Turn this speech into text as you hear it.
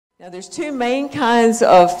Now there's two main kinds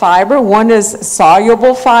of fiber. One is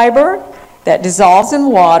soluble fiber that dissolves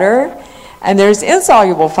in water, and there's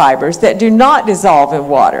insoluble fibers that do not dissolve in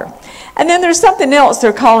water. And then there's something else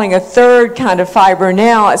they're calling a third kind of fiber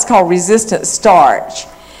now. It's called resistant starch.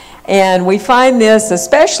 And we find this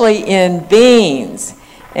especially in beans.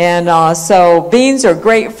 And so beans are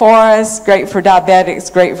great for us, great for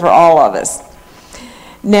diabetics, great for all of us.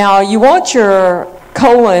 Now you want your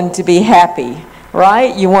colon to be happy,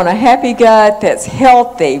 right? You want a happy gut that's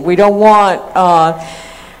healthy. We don't want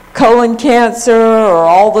colon cancer or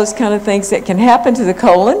all those kind of things that can happen to the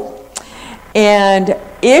colon. And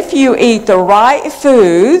if you eat the right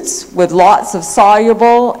foods with lots of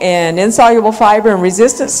soluble and insoluble fiber and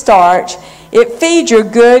resistant starch, it feeds your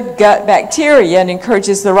good gut bacteria and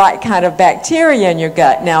encourages the right kind of bacteria in your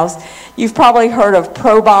gut. Now, you've probably heard of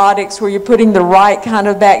probiotics where you're putting the right kind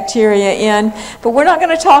of bacteria in, but we're not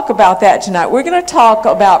going to talk about that tonight. We're going to talk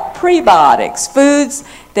about prebiotics, foods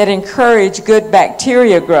that encourage good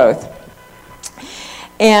bacteria growth.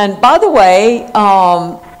 And by the way,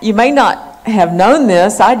 you may not have known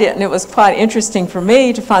this. I didn't. It was quite interesting for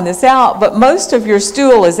me to find this out, but most of your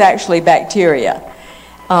stool is actually bacteria.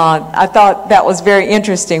 I thought that was very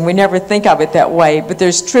interesting. We never think of it that way, but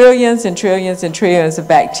there's trillions and trillions and trillions of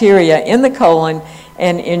bacteria in the colon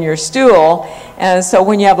and in your stool. And so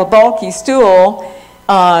when you have a bulky stool,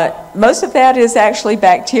 most of that is actually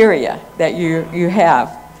bacteria that you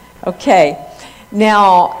have. Okay.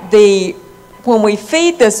 Now, when we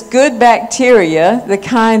feed this good bacteria, the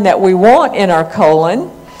kind that we want in our colon,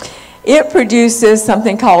 it produces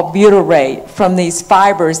something called butyrate from these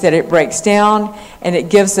fibers that it breaks down, and it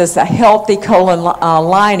gives us a healthy colon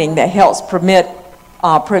lining that helps prevent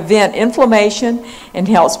inflammation and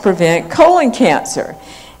helps prevent colon cancer.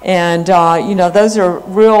 And, you know, those are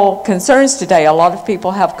real concerns today. A lot of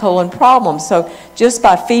people have colon problems. So just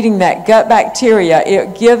by feeding that gut bacteria,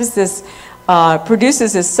 it gives this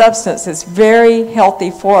produces this substance that's very healthy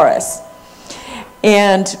for us.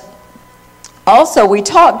 And also, we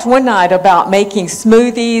talked one night about making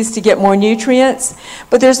smoothies to get more nutrients,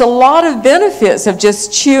 but there's a lot of benefits of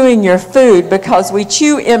just chewing your food because we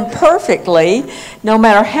chew imperfectly. No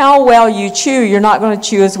matter how well you chew, you're not going to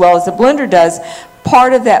chew as well as the blender does.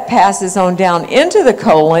 Part of that passes on down into the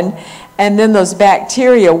colon, and then those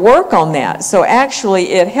bacteria work on that. So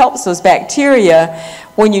actually, it helps those bacteria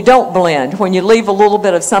when you don't blend, when you leave a little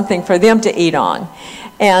bit of something for them to eat on.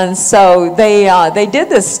 And so they did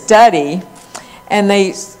this study, and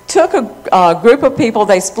they took a group of people,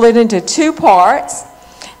 they split into two parts,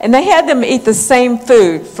 and they had them eat the same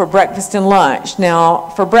food for breakfast and lunch. Now,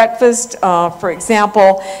 for breakfast, for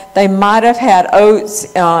example, they might have had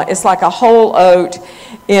oats. It's like a whole oat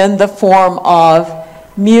in the form of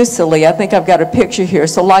muesli. I think I've got a picture here.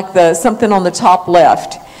 So like something on the top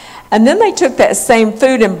left. And then they took that same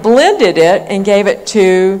food and blended it and gave it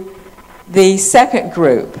to the second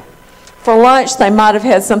group. For lunch, they might have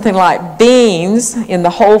had something like beans in the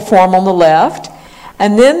whole form on the left,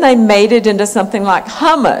 and then they made it into something like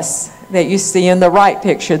hummus that you see in the right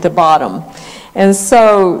picture at the bottom. And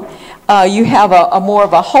so you have a more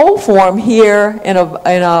of a whole form here in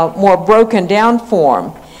a more broken down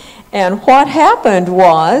form. And what happened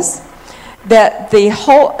was that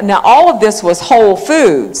now all of this was whole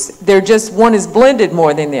foods. They're just, one is blended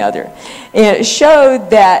more than the other. And it showed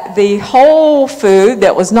that the whole food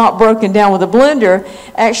that was not broken down with a blender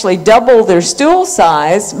actually doubled their stool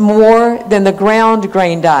size more than the ground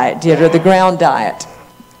grain diet did, or the ground diet.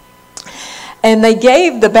 And they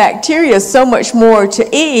gave the bacteria so much more to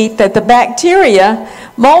eat that the bacteria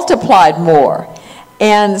multiplied more.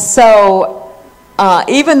 And so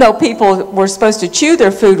even though people were supposed to chew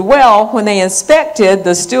their food well, when they inspected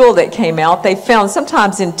the stool that came out, they found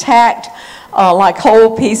sometimes intact, like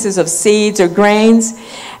whole pieces of seeds or grains.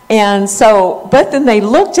 And so, but then they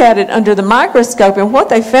looked at it under the microscope, and what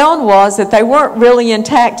they found was that they weren't really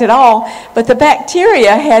intact at all, but the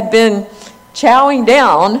bacteria had been chowing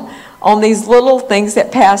down on these little things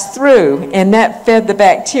that pass through, and that fed the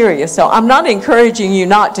bacteria. So I'm not encouraging you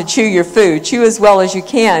not to chew your food. Chew as well as you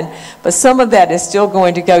can, but some of that is still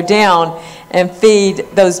going to go down and feed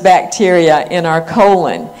those bacteria in our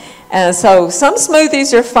colon. And so some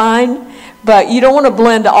smoothies are fine, but you don't want to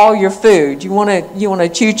blend all your food. You want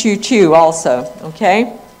to chew also,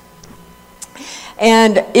 okay?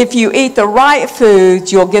 And if you eat the right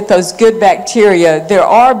foods, you'll get those good bacteria. There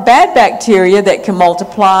are bad bacteria that can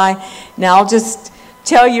multiply. Now, I'll just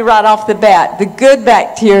tell you right off the bat, the good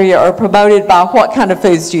bacteria are promoted by what kind of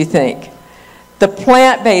foods do you think? The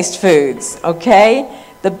plant-based foods, okay?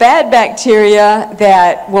 The bad bacteria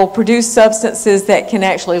that will produce substances that can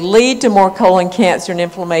actually lead to more colon cancer and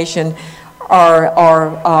inflammation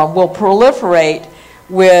will proliferate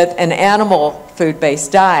with an animal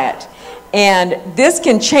food-based diet. And this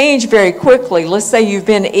can change very quickly. Let's say you've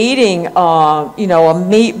been eating, a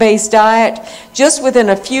meat-based diet. Just within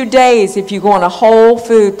a few days, if you go on a whole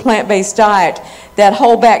food, plant-based diet, that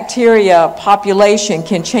whole bacteria population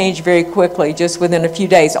can change very quickly, just within a few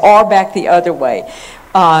days, or back the other way.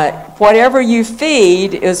 Whatever you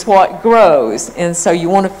feed is what grows, and so you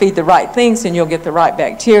want to feed the right things and you'll get the right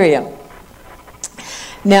bacteria.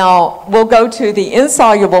 Now, we'll go to the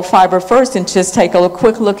insoluble fiber first and just take a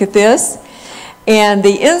quick look at this. And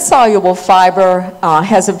the insoluble fiber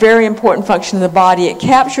has a very important function in the body. It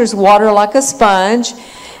captures water like a sponge,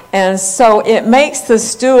 and so it makes the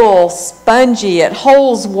stool spongy. It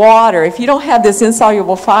holds water. If you don't have this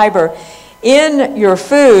insoluble fiber in your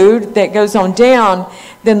food that goes on down,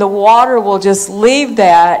 then the water will just leave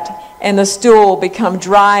that and the stool will become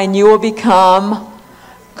dry and you will become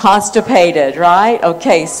constipated, right?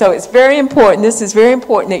 Okay, so it's very important, this is very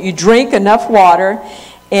important, that you drink enough water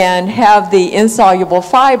and have the insoluble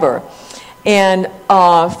fiber. And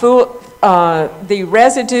the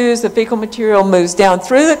residues, the fecal material, moves down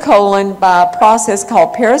through the colon by a process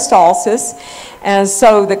called peristalsis. And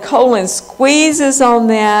so the colon squeezes on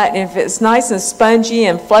that, and if it's nice and spongy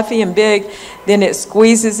and fluffy and big, then it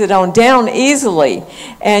squeezes it on down easily.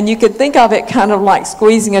 And you could think of it kind of like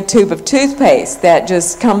squeezing a tube of toothpaste that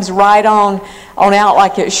just comes right on out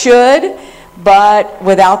like it should, but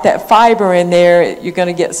without that fiber in there, you're going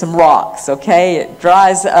to get some rocks, okay? It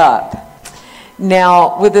dries up.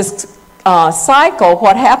 Now, with this cycle,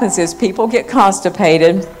 what happens is people get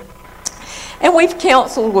constipated. And we've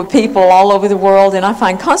counseled with people all over the world, and I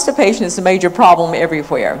find constipation is a major problem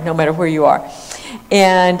everywhere, no matter where you are.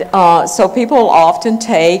 And so people often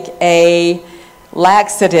take a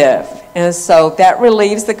laxative, and so that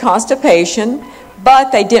relieves the constipation,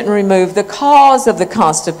 but they didn't remove the cause of the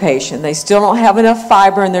constipation. They still don't have enough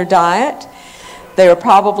fiber in their diet. They are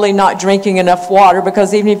probably not drinking enough water,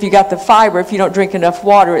 because even if you got the fiber, if you don't drink enough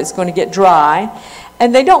water, it's going to get dry.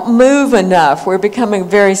 And they don't move enough. We're becoming a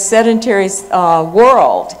very sedentary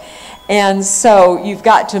world. And so you've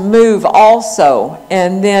got to move also.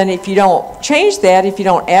 And then if you don't change that, if you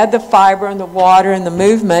don't add the fiber and the water and the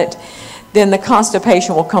movement, then the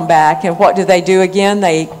constipation will come back. And what do they do again?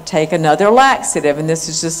 They take another laxative. And this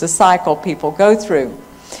is just a cycle people go through.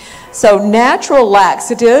 So natural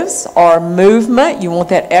laxatives are movement. You want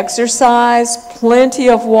that exercise, plenty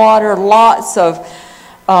of water, lots of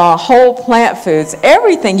whole plant foods.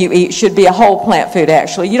 Everything you eat should be a whole plant food,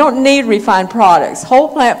 actually. You don't need refined products. Whole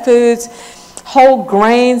plant foods, whole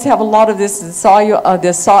grains have a lot of this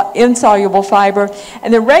insoluble fiber.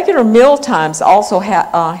 And the regular meal times also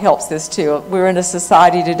helps this too. We're in a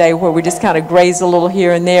society today where we just kind of graze a little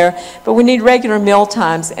here and there, but we need regular meal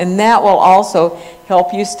times, and that will also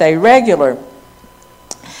help you stay regular.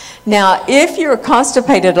 Now, if you're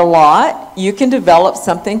constipated a lot, you can develop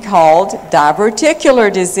something called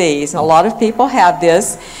diverticular disease. And a lot of people have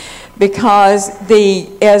this because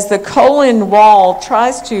as the colon wall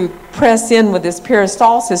tries to press in with this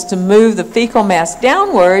peristalsis to move the fecal mass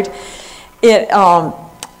downward,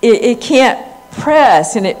 it can't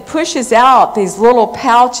press, and it pushes out these little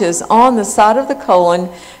pouches on the side of the colon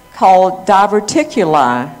called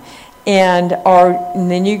diverticuli. And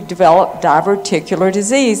then you develop diverticular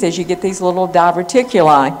disease as you get these little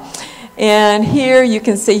diverticuli. And here you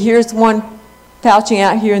can see, here's one pouching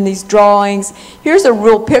out here in these drawings. Here's a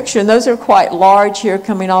real picture, and those are quite large here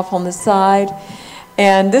coming off on the side.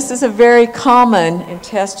 And this is a very common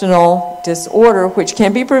intestinal disorder which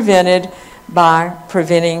can be prevented by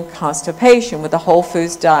preventing constipation with a whole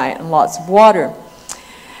foods diet and lots of water.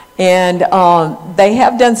 And they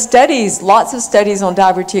have done studies, lots of studies on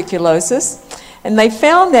diverticulosis, and they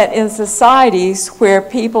found that in societies where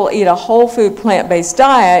people eat a whole food plant-based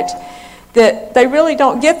diet, that they really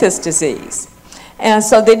don't get this disease. And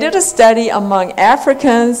so they did a study among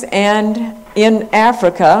Africans and in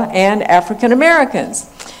Africa and African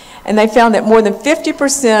Americans. And they found that more than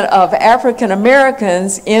 50% of African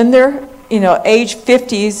Americans in their age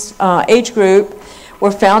 50s age group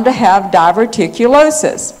were found to have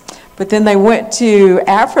diverticulosis. But then they went to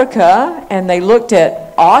Africa and they looked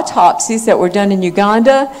at autopsies that were done in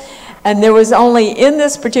Uganda, and there was only, in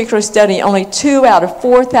this particular study, only 2 out of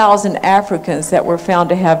 4,000 Africans that were found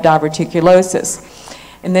to have diverticulosis.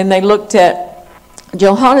 And then they looked at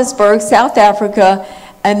Johannesburg, South Africa,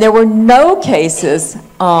 and there were no cases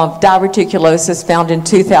of diverticulosis found in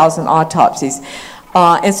 2,000 autopsies.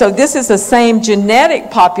 And so this is the same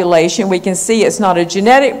genetic population. We can see it's not a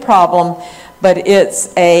genetic problem, but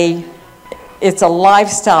it's a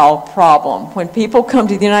lifestyle problem. When people come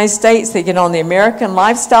to the United States, they get on the American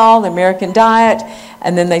lifestyle, the American diet,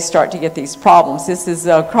 and then they start to get these problems. This is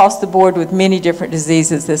across the board with many different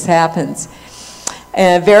diseases this happens.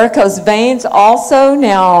 And varicose veins also.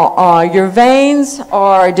 Now, your veins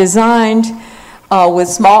are designed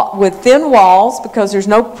with thin walls because there's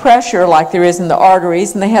no pressure like there is in the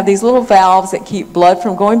arteries, and they have these little valves that keep blood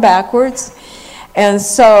from going backwards. And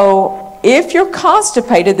so if you're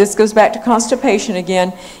constipated, this goes back to constipation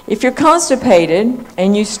again, if you're constipated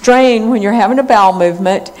and you strain when you're having a bowel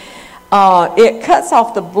movement, it cuts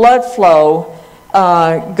off the blood flow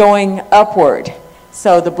going upward.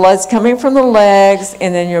 So the blood's coming from the legs,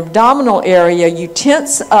 and then your abdominal area, you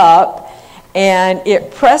tense up, and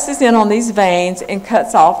it presses in on these veins and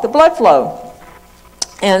cuts off the blood flow.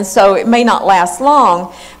 And so it may not last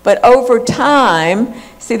long, but over time,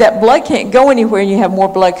 see, that blood can't go anywhere, and you have more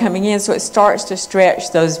blood coming in, so it starts to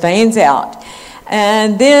stretch those veins out.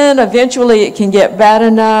 And then eventually it can get bad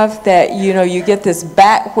enough that, you know, you get this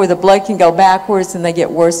back where the blood can go backwards, and they get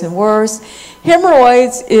worse and worse.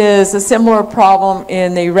 Hemorrhoids is a similar problem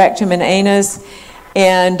in the rectum and anus,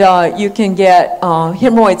 and you can get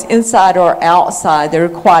hemorrhoids inside or outside. They're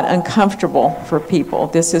quite uncomfortable for people.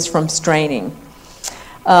 This is from straining.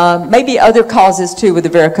 Maybe other causes too with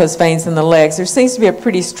the varicose veins in the legs. There seems to be a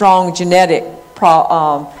pretty strong genetic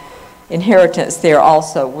inheritance there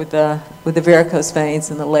also with the varicose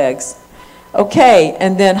veins in the legs. Okay,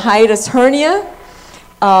 and then hiatus hernia.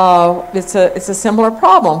 It's a similar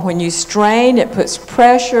problem. When you strain, it puts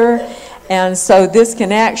pressure, and so this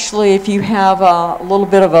can actually, if you have a little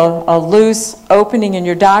bit of a loose opening in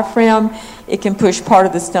your diaphragm, it can push part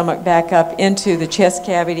of the stomach back up into the chest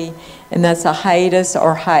cavity, and that's a hiatus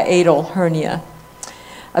or hiatal hernia.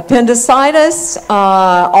 Appendicitis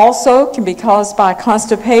also can be caused by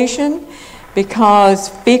constipation because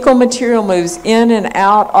fecal material moves in and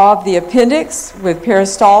out of the appendix with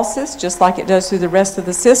peristalsis, just like it does through the rest of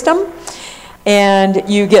the system. And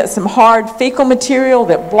you get some hard fecal material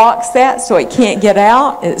that blocks that, so it can't get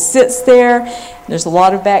out. It sits there. There's a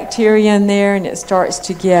lot of bacteria in there, and it starts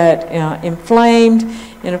to get inflamed.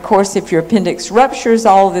 And of course, if your appendix ruptures,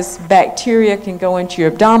 all of this bacteria can go into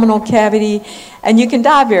your abdominal cavity, and you can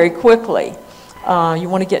die very quickly. You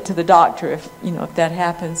want to get to the doctor if that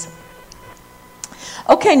happens.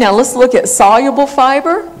 Okay, now let's look at soluble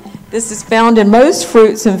fiber. This is found in most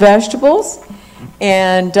fruits and vegetables,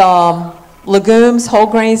 and legumes, whole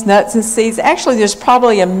grains, nuts, and seeds. Actually, there's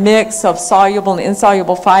probably a mix of soluble and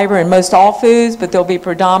insoluble fiber in most all foods, but there'll be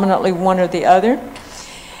predominantly one or the other.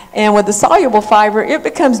 And with the soluble fiber, it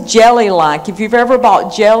becomes jelly-like. If you've ever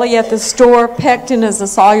bought jelly at the store, pectin is a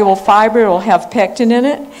soluble fiber. It'll have pectin in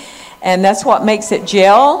it, and that's what makes it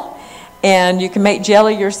gel. And you can make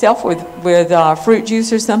jelly yourself with fruit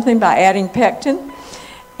juice or something by adding pectin.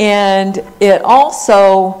 And it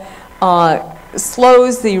also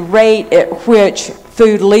slows the rate at which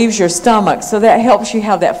food leaves your stomach, so that helps you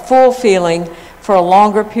have that full feeling for a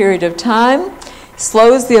longer period of time.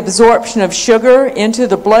 Slows the absorption of sugar into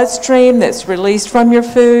the bloodstream that's released from your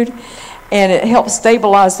food, and it helps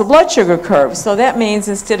stabilize the blood sugar curve. So that means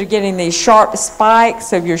instead of getting these sharp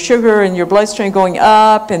spikes of your sugar in your bloodstream going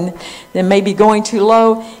up and then maybe going too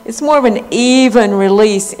low, it's more of an even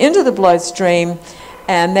release into the bloodstream,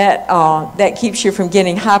 and that keeps you from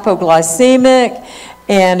getting hypoglycemic,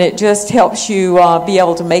 and it just helps you be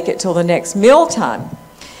able to make it till the next meal time.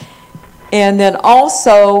 And then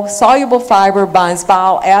also, soluble fiber binds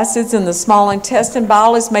bile acids in the small intestine.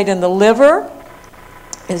 Bile is made in the liver,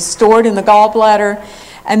 is stored in the gallbladder,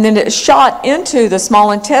 and then it's shot into the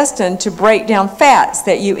small intestine to break down fats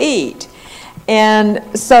that you eat.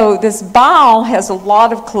 And so this bile has a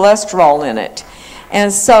lot of cholesterol in it.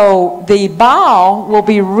 And so the bile will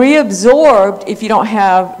be reabsorbed if you don't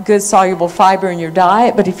have good soluble fiber in your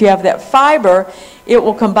diet, but if you have that fiber, it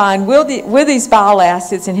will combine with these bile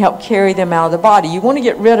acids and help carry them out of the body. You want to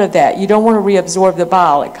get rid of that. You don't want to reabsorb the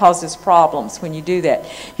bile. It causes problems when you do that.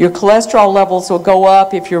 Your cholesterol levels will go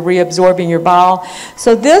up if you're reabsorbing your bile.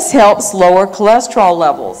 So this helps lower cholesterol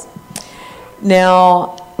levels.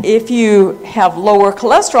 Now, if you have lower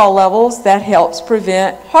cholesterol levels, that helps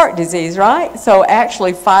prevent heart disease, right? So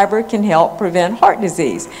actually, fiber can help prevent heart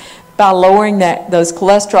disease by lowering those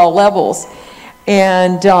cholesterol levels.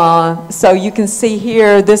 And so you can see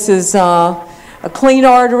here, this is a clean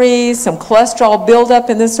artery, some cholesterol buildup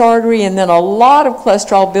in this artery, and then a lot of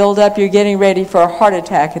cholesterol buildup. You're getting ready for a heart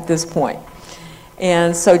attack at this point.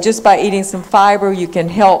 And so just by eating some fiber, you can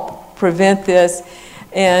help prevent this.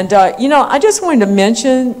 And, you know, I just wanted to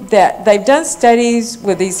mention that they've done studies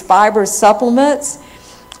with these fiber supplements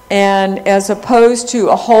and as opposed to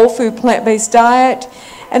a whole food plant-based diet.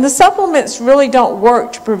 And the supplements really don't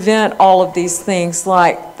work to prevent all of these things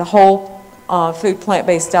like the whole food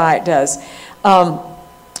plant-based diet does.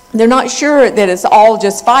 They're not sure that it's all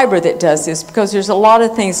just fiber that does this because there's a lot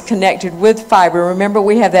of things connected with fiber. Remember,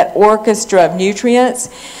 we have that orchestra of nutrients.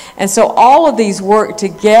 And so all of these work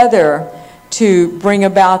together to bring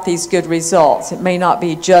about these good results. It may not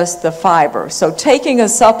be just the fiber. So taking a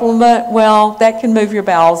supplement, well, that can move your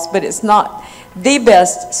bowels, but it's not the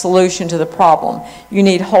best solution to the problem. You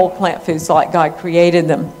need whole plant foods like God created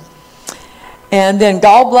them. And then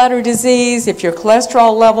gallbladder disease, if your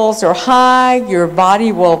cholesterol levels are high, your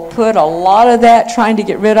body will put a lot of that, trying to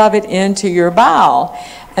get rid of it, into your bowel.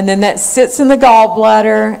 And then that sits in the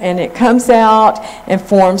gallbladder and it comes out and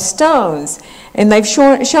forms stones. And they've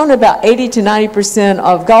shown about 80 to 90%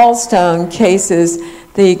 of gallstone cases,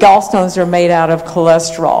 the gallstones are made out of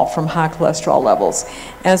cholesterol from high cholesterol levels.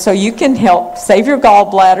 And so you can help save your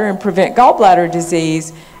gallbladder and prevent gallbladder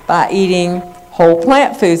disease by eating whole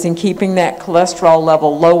plant foods and keeping that cholesterol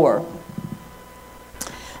level lower.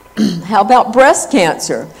 How about breast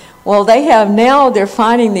cancer? Well, they're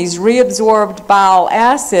finding these reabsorbed bile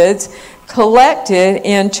acids collected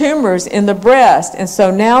in tumors in the breast. And so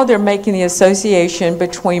now they're making the association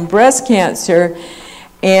between breast cancer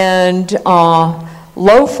and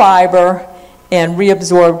low fiber and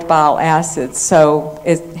reabsorbed bile acids. So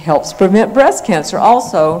it helps prevent breast cancer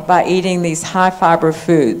also by eating these high fiber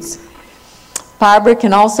foods. Fiber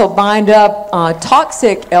can also bind up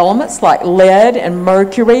toxic elements like lead and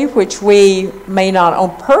mercury, which we may not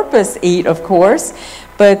on purpose eat, of course,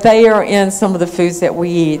 but they are in some of the foods that we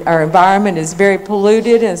eat. Our environment is very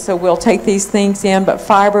polluted, and so we'll take these things in, but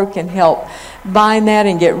fiber can help bind that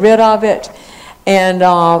and get rid of it. And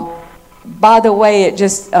by the way, it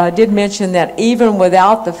just did mention that even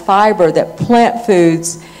without the fiber, that plant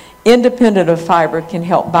foods, independent of fiber, can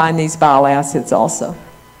help bind these bile acids also.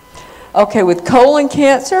 Okay, with colon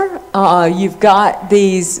cancer, you've got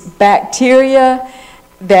these bacteria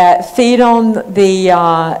that feed on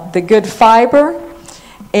the good fiber,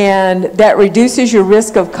 and that reduces your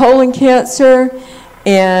risk of colon cancer.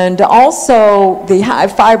 And also, the high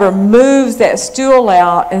fiber moves that stool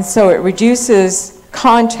out, and so it reduces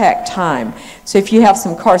contact time. So if you have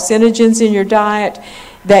some carcinogens in your diet,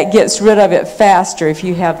 that gets rid of it faster if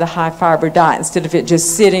you have the high fiber diet instead of it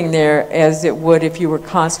just sitting there as it would if you were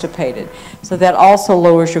constipated. So that also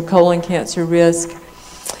lowers your colon cancer risk.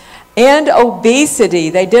 And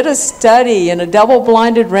obesity. They did a study in a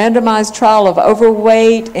double-blinded randomized trial of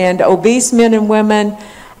overweight and obese men and women.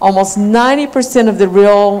 Almost 90% of the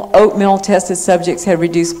real oatmeal tested subjects had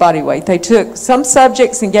reduced body weight. They took some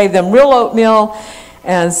subjects and gave them real oatmeal,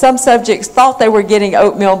 and some subjects thought they were getting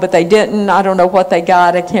oatmeal, but they didn't. I don't know what they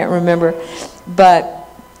got. I can't remember. But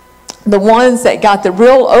the ones that got the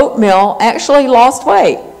real oatmeal actually lost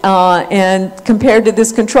weight and compared to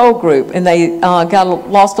this control group. And they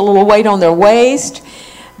lost a little weight on their waist.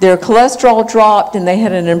 Their cholesterol dropped, and they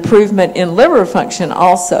had an improvement in liver function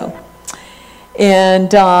also.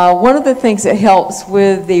 And one of the things that helps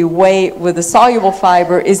with the soluble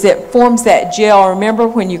fiber is it forms that gel. Remember,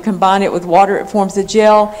 when you combine it with water, it forms a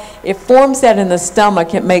gel. It forms that in the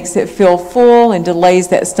stomach. It makes it feel full and delays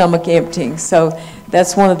that stomach emptying. So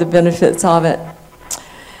that's one of the benefits of it.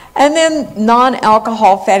 And then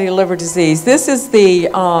non-alcohol fatty liver disease. This is the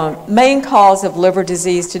main cause of liver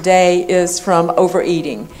disease today is from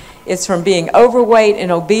overeating. It's from being overweight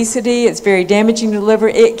and obesity. It's very damaging to the liver.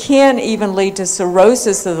 It can even lead to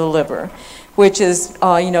cirrhosis of the liver, which has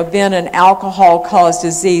been an alcohol-caused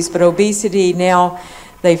disease. But obesity now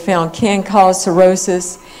they found can cause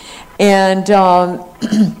cirrhosis. And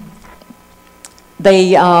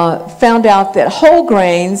they found out that whole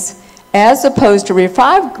grains, as opposed to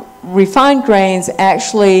refined grains,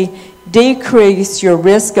 actually decrease your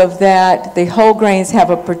risk of that. The whole grains have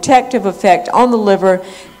a protective effect on the liver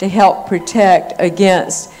to help protect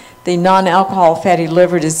against the non-alcohol fatty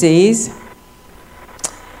liver disease.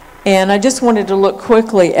 And I just wanted to look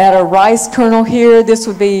quickly at a rice kernel here. This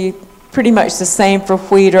would be pretty much the same for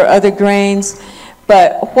wheat or other grains.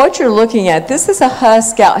 But what you're looking at, this is a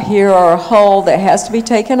husk out here or a hull that has to be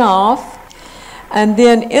taken off. And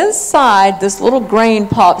then inside, this little grain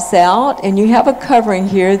pops out, and you have a covering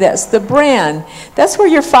here. That's the bran. That's where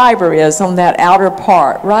your fiber is on that outer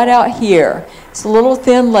part, right out here. It's a little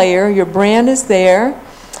thin layer. Your bran is there,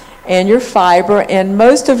 and your fiber, and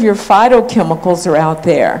most of your phytochemicals are out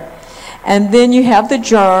there. And then you have the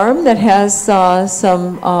germ that has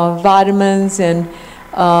some vitamins and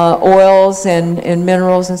oils and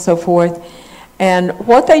minerals and so forth. And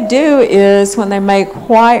what they do is when they make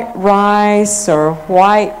white rice or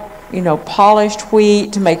white, polished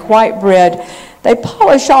wheat to make white bread, they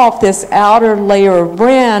polish off this outer layer of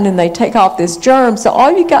bran and they take off this germ. So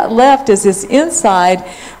all you got left is this inside,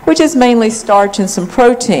 which is mainly starch and some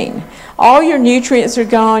protein. All your nutrients are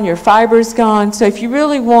gone, your fiber's gone. So if you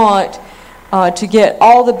really want to get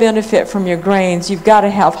all the benefit from your grains, you've got to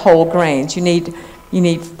have whole grains. You need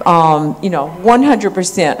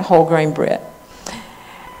 100% whole grain bread.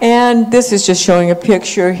 And this is just showing a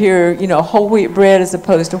picture here, whole wheat bread as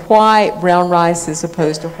opposed to white, brown rice as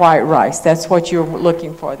opposed to white rice. That's what you're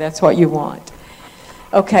looking for. That's what you want.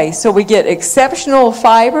 Okay, so we get exceptional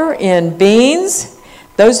fiber in beans.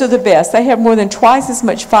 Those are the best. They have more than twice as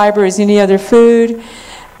much fiber as any other food.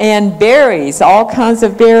 And berries, all kinds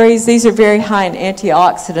of berries. These are very high in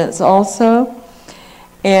antioxidants also.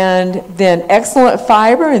 And then excellent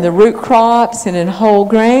fiber in the root crops and in whole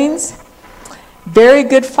grains. Very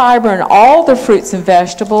good fiber in all the fruits and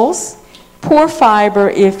vegetables. Poor fiber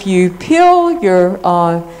if you peel your,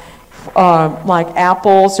 like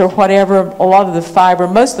apples or whatever. A lot of the fiber,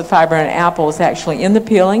 most of the fiber in an apple is actually in the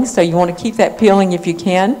peeling, so you want to keep that peeling if you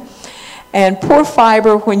can. And poor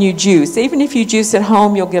fiber when you juice. Even if you juice at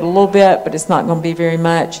home, you'll get a little bit, but it's not going to be very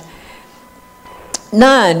much.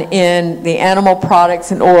 None in the animal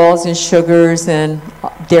products and oils and sugars and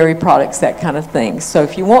dairy products, that kind of thing. So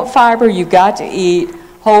if you want fiber, you've got to eat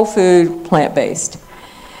whole food, plant-based.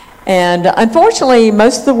 And unfortunately,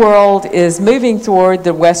 most of the world is moving toward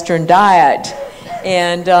the Western diet.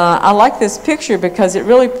 And I like this picture because it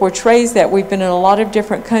really portrays that. We've been in a lot of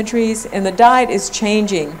different countries, and the diet is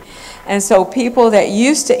changing. And so people that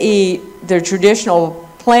used to eat their traditional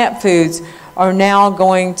plant foods are now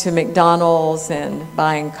going to McDonald's and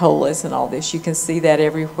buying colas and all this. You can see that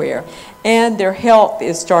everywhere. And their health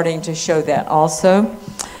is starting to show that also.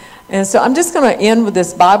 And so I'm just going to end with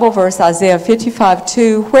this Bible verse, Isaiah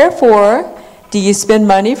 55:2. Wherefore do you spend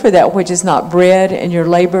money for that which is not bread, and your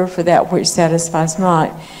labor for that which satisfies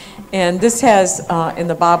not? And this has in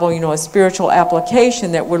the Bible, a spiritual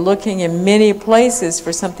application that we're looking in many places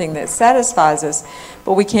for something that satisfies us,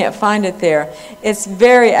 but we can't find it there. It's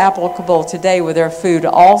very applicable today with our food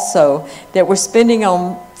also, that we're spending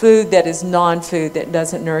on food that is non-food, that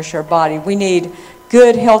doesn't nourish our body. We need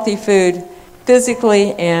good, healthy food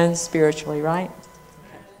physically and spiritually, right?